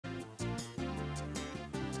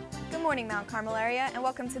Good morning, Mount Carmel area, and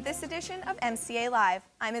welcome to this edition of MCA Live.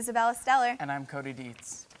 I'm Isabella Steller. And I'm Cody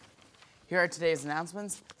Dietz. Here are today's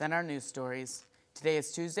announcements, then our news stories. Today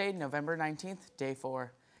is Tuesday, November 19th, day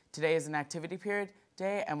 4. Today is an activity period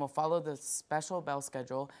day, and we'll follow the special bell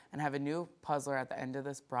schedule and have a new puzzler at the end of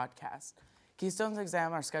this broadcast. Keystone's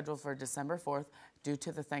exam are scheduled for December 4th due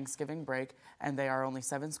to the Thanksgiving break, and they are only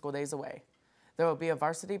 7 school days away. There will be a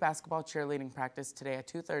varsity basketball cheerleading practice today at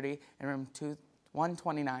 2:30 in room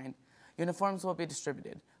 129. Uniforms will be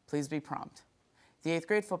distributed. Please be prompt. The 8th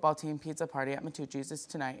grade football team pizza party at Matucci's is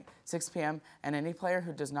tonight, 6 p.m., and any player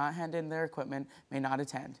who does not hand in their equipment may not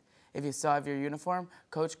attend. If you still have your uniform,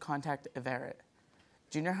 coach, contact Everett.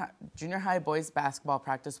 Junior high boys basketball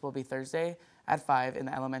practice will be Thursday at 5 in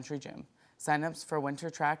the elementary gym. Sign-ups for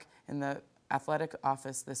winter track in the athletic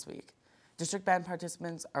office this week. District band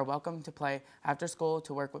participants are welcome to play after school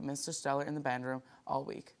to work with Mr. Steller in the band room all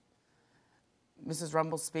week. Mrs.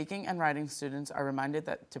 Rumble's speaking and writing students are reminded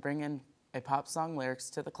to bring in a pop song lyrics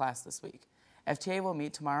to the class this week. FTA will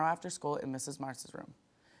meet tomorrow after school in Mrs. Marce's room.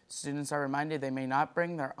 Students are reminded they may not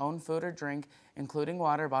bring their own food or drink, including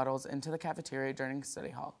water bottles, into the cafeteria during study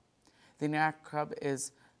hall. The NAC Club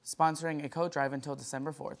is sponsoring a coat drive until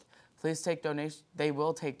December 4th. Please take donations. They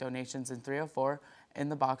will take donations in 304 in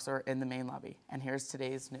the box or in the main lobby. And here's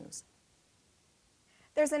today's news.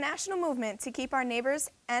 There's a national movement to keep our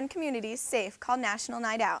neighbors and communities safe called National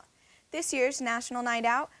Night Out. This year's National Night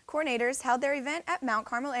Out coordinators held their event at Mount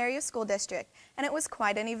Carmel Area School District, and it was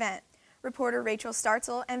quite an event. Reporter Rachel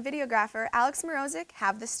Startzel and videographer Alex Morozic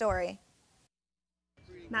have the story.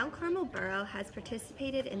 Mount Carmel Borough has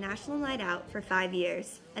participated in National Night Out for 5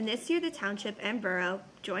 years, and this year the township and borough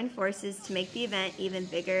joined forces to make the event even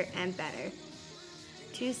bigger and better.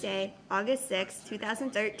 Tuesday, August 6,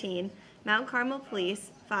 2013, Mount Carmel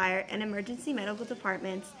Police, Fire, and Emergency Medical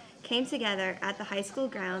Departments came together at the high school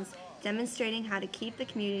grounds demonstrating how to keep the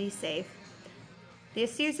community safe.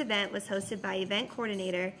 This year's event was hosted by event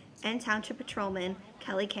coordinator and Township Patrolman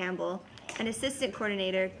Kelly Campbell and Assistant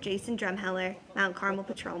Coordinator Jason Drumheller, Mount Carmel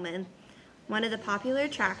Patrolman. One of the popular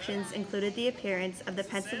attractions included the appearance of the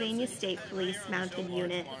Pennsylvania State Police Mounted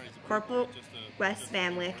Unit. Corporal Wes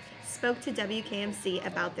Van Wyck spoke to WKMC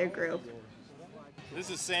about their group. This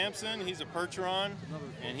is Samson. He's a Percheron,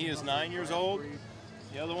 and he is 9 years old.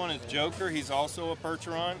 The other one is Joker. He's also a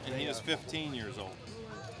Percheron, and he is 15 years old.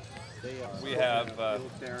 We have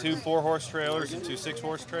 2 4-horse trailers and 2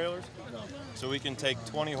 6-horse trailers, so we can take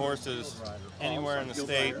 20 horses anywhere in the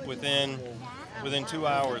state. Within 2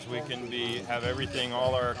 hours, we can have everything,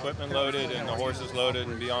 all our equipment loaded and the horses loaded,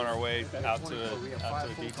 and be on our way out to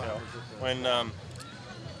the detail. When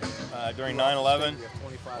during 9/11,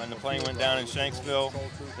 when the plane went down in Shanksville,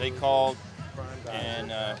 they called,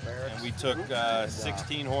 and we took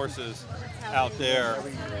 16 horses out there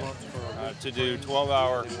to do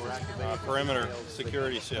 12-hour perimeter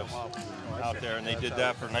security shifts out there, and they did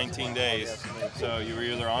that for 19 days. So you were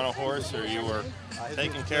either on a horse, or you were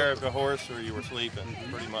taking care of the horse, or you were sleeping,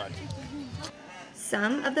 pretty much.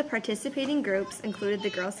 Some of the participating groups included the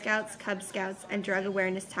Girl Scouts, Cub Scouts, and Drug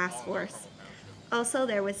Awareness Task Force. Also,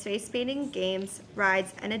 there was face painting, games,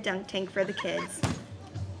 rides, and a dunk tank for the kids.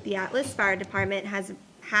 The Atlas Fire Department has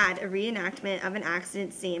had a reenactment of an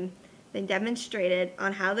accident scene. They demonstrated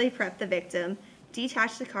on how they prepped the victim,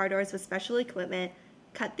 detached the car doors with special equipment,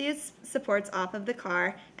 cut these supports off of the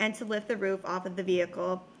car, and to lift the roof off of the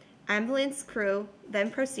vehicle. Ambulance crew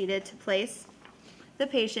then proceeded to place the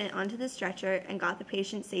patient onto the stretcher and got the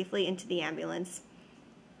patient safely into the ambulance.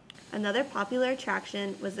 Another popular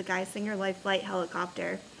attraction was the Geisinger Life Flight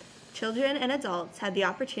helicopter. Children and adults had the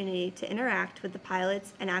opportunity to interact with the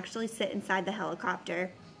pilots and actually sit inside the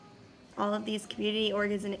helicopter. All of these community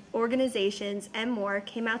organizations and more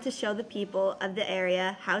came out to show the people of the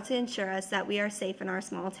area how to ensure us that we are safe in our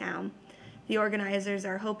small town. The organizers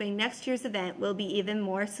are hoping next year's event will be even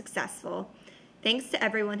more successful. Thanks to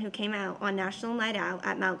everyone who came out on National Night Out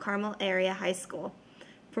at Mount Carmel Area High School.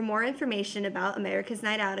 For more information about America's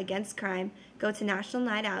Night Out Against Crime, go to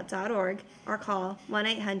nationalnightout.org or call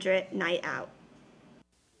 1-800-NIGHT-OUT.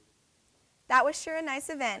 That was sure a nice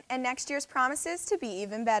event, and next year's promises to be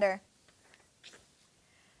even better.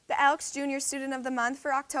 The Elks Junior Student of the Month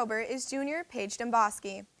for October is Junior Paige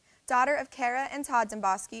Domboski, daughter of Kara and Todd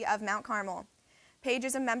Domboski of Mount Carmel. Paige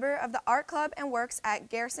is a member of the art club and works at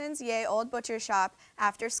Gerson's Ye Old Butcher Shop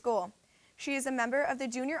after school. She is a member of the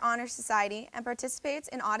Junior Honor Society and participates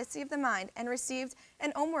in Odyssey of the Mind and received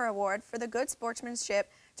an OMER Award for the good sportsmanship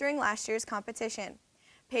during last year's competition.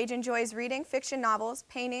 Paige enjoys reading fiction novels,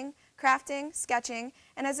 painting, crafting, sketching,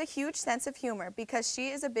 and has a huge sense of humor because she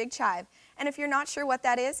is a big chive, and if you're not sure what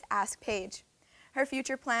that is, ask Paige. Her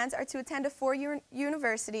future plans are to attend a four-year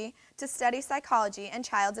university to study psychology and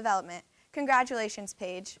child development. Congratulations,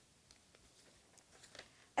 Paige.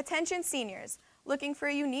 Attention seniors, looking for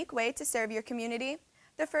a unique way to serve your community?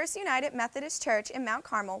 The First United Methodist Church in Mount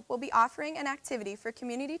Carmel will be offering an activity for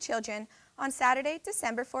community children on Saturday,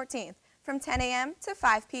 December 14th from 10 a.m. to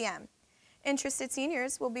 5 p.m. Interested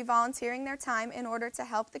seniors will be volunteering their time in order to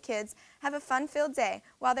help the kids have a fun-filled day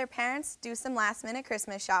while their parents do some last-minute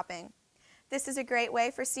Christmas shopping. This is a great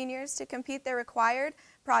way for seniors to complete their required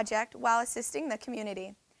project while assisting the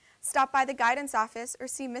community. Stop by the guidance office or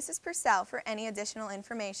see Mrs. Purcell for any additional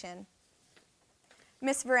information.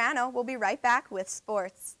 Ms. Verano will be right back with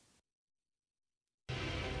sports.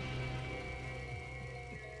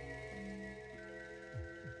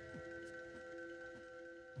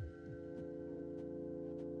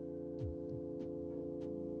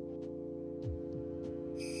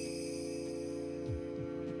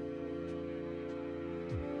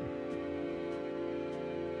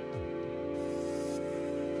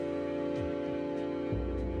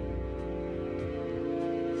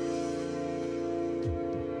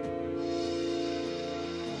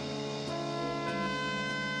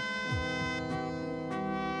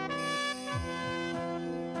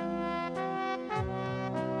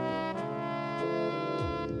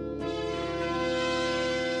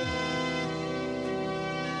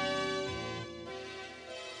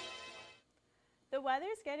 The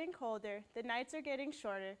weather's getting colder, the nights are getting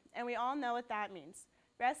shorter, and we all know what that means.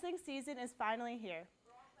 Wrestling season is finally here.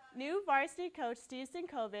 New varsity coach Steve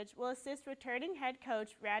Stankovich will assist returning head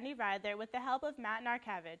coach Randy Reidler with the help of Matt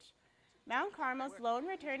Narkevich. Mount Carmel's lone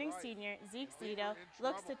returning senior, Zeke Zito,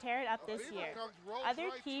 looks to tear it up this year.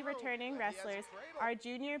 Other key returning wrestlers are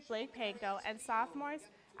junior Blake Panko and sophomores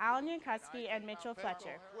Alan Yankutsky and Mitchell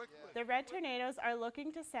Fletcher. The Red Tornadoes are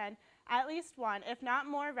looking to send at least one, if not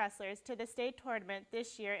more, wrestlers to the state tournament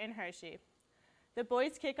this year in Hershey. The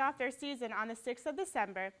boys kick off their season on the 6th of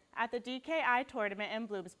December at the DKI tournament in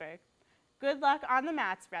Bloomsburg. Good luck on the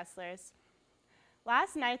mats, wrestlers.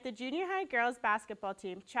 Last night, the junior high girls basketball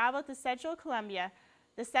team traveled to Central Columbia.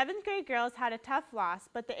 The 7th grade girls had a tough loss,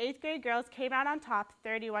 but the 8th grade girls came out on top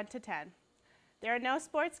 31-10. There are no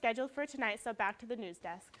sports scheduled for tonight, so back to the news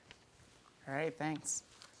desk. All right, thanks.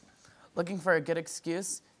 Looking for a good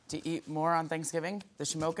excuse to eat more on Thanksgiving? The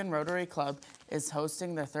Shamokin Rotary Club is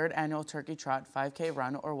hosting their 3rd annual Turkey Trot 5K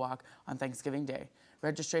run or walk on Thanksgiving Day.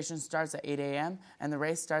 Registration starts at 8 a.m. and the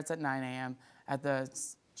race starts at 9 a.m. at the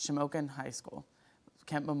Shamokin High School,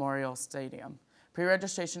 Kemp Memorial Stadium.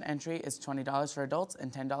 Pre-registration entry is $20 for adults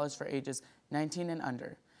and $10 for ages 19 and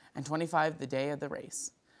under, and $25 the day of the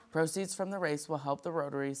race. Proceeds from the race will help the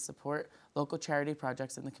Rotary support local charity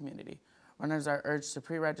projects in the community. Runners are urged to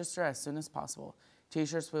pre-register as soon as possible.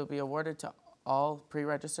 T-shirts will be awarded to all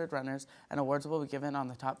pre-registered runners, and awards will be given on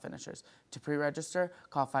the top finishers. To pre-register,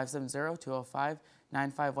 call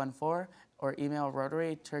 570-205-9514 or email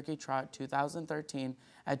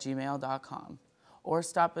rotaryturkeytrot2013@gmail.com. Or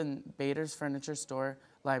stop in Bader's Furniture Store,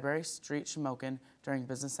 Library Street, Shamokin during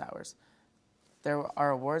business hours. There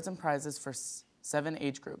are awards and prizes for 7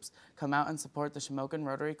 age groups. Come out and support the Shamokin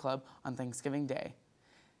Rotary Club on Thanksgiving Day.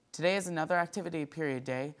 Today is another activity period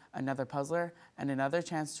day, another puzzler, and another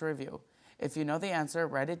chance to review. If you know the answer,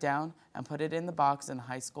 write it down and put it in the box in the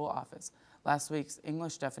high school office. Last week's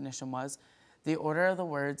English definition was the order of the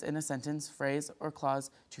words in a sentence, phrase, or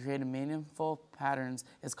clause to create a meaningful patterns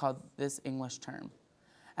is called this English term.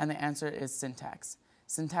 And the answer is syntax.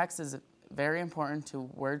 Syntax is very important to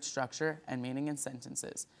word structure and meaning in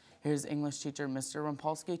sentences. Here's English teacher Mr.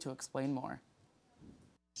 Rumpolsky to explain more.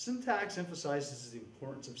 Syntax emphasizes the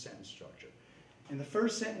importance of sentence structure. In the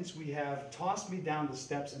first sentence, we have, toss me down the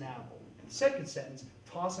steps an apple. In the second sentence,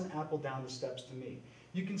 toss an apple down the steps to me.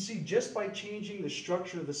 You can see just by changing the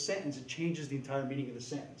structure of the sentence, it changes the entire meaning of the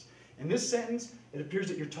sentence. In this sentence, it appears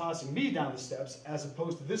that you're tossing me down the steps, as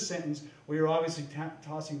opposed to this sentence, where you're obviously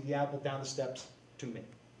tossing the apple down the steps to me.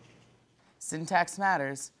 Syntax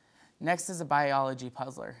matters. Next is a biology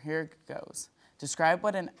puzzler. Here it goes. Describe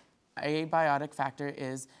what an abiotic factor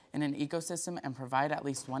is in an ecosystem and provide at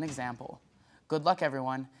least one example. Good luck,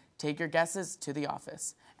 everyone. Take your guesses to the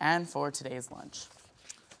office. And for today's lunch: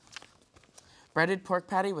 breaded pork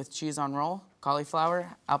patty with cheese on roll,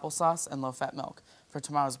 cauliflower, applesauce, and low-fat milk. For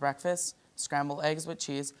tomorrow's breakfast, scrambled eggs with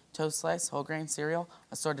cheese, toast slice, whole grain cereal,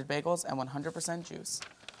 assorted bagels, and 100% juice.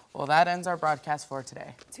 Well, that ends our broadcast for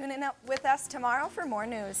today. Tune in with us tomorrow for more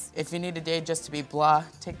news. If you need a day just to be blah,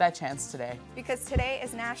 take that chance today. Because today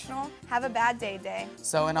is National Have a Bad Day Day.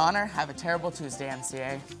 So in honor, have a terrible Tuesday,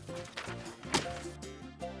 MCA.